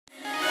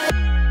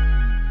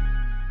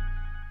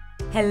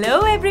Hello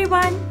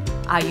everyone!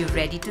 Are you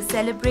ready to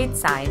celebrate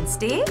Science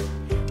Day?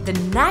 The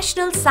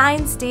National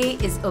Science Day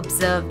is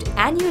observed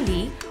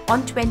annually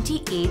on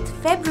 28th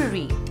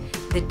February,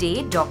 the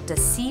day Dr.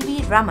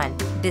 C.V. Raman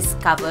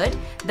discovered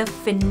the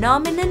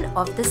phenomenon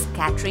of the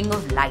scattering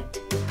of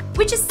light,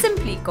 which is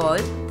simply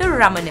called the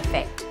Raman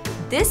Effect.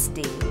 This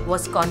day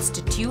was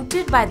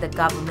constituted by the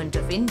Government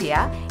of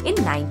India in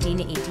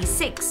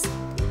 1986.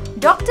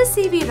 Dr.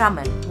 C.V.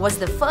 Raman was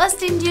the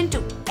first Indian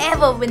to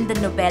ever win the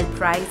Nobel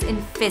Prize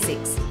in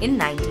Physics in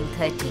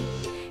 1930.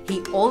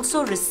 He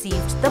also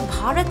received the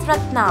Bharat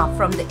Ratna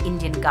from the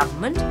Indian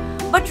government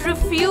but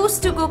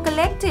refused to go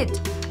collect it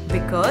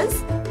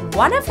because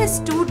one of his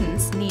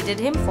students needed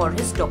him for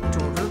his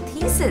doctoral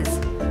thesis.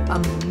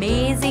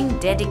 Amazing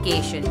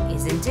dedication,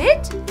 isn't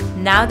it?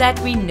 Now that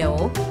we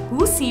know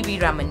who C.V.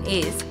 Raman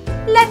is,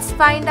 let's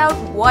find out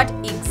what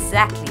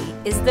exactly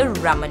is the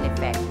Raman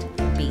Effect.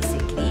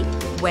 Basically,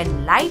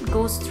 when light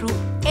goes through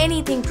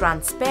anything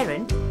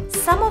transparent,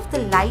 some of the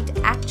light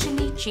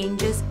actually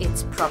changes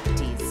its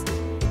properties.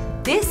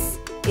 This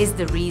is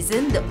the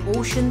reason the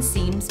ocean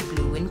seems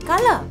blue in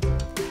color.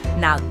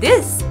 Now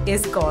this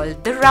is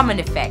called the Raman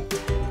Effect.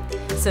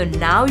 So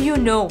now you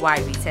know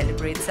why we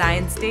celebrate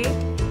Science Day.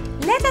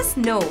 Let us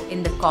know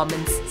in the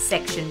comments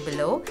section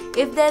below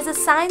if there's a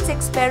science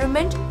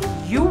experiment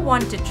you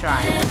want to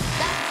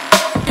try.